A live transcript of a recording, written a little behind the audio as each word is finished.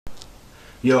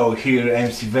Yo, here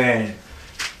MC Van.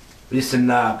 Listen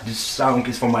up, this song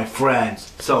is for my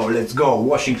friends. So let's go,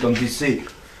 Washington DC.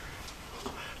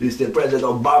 Mr. President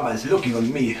Obama is looking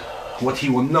on me. What he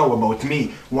will know about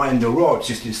me. Wine the road,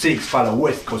 66, follow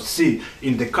West Coast C.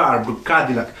 In the car, blue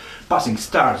Cadillac. Passing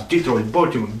stars, Detroit,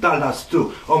 Baltimore, Dallas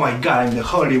too. Oh my god, I'm the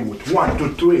Hollywood. 1,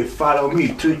 2, 3, follow me.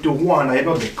 3, 2, 1, I'm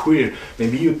not the queer.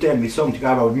 Maybe you tell me something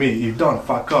about me. If don't,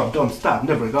 fuck up, don't stop,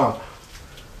 never gone.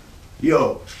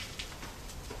 Yo.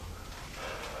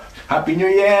 Happy New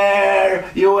Year!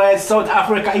 US, South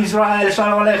Africa, Israel,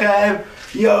 Shalom Aleichem!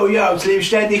 Yo, Slim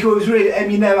Shady, who's ready?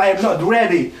 Eminem, I am not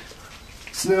ready!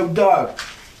 Snoop Dogg,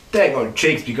 take all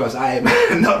chicks because I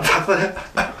am not...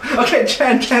 Okay,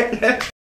 check.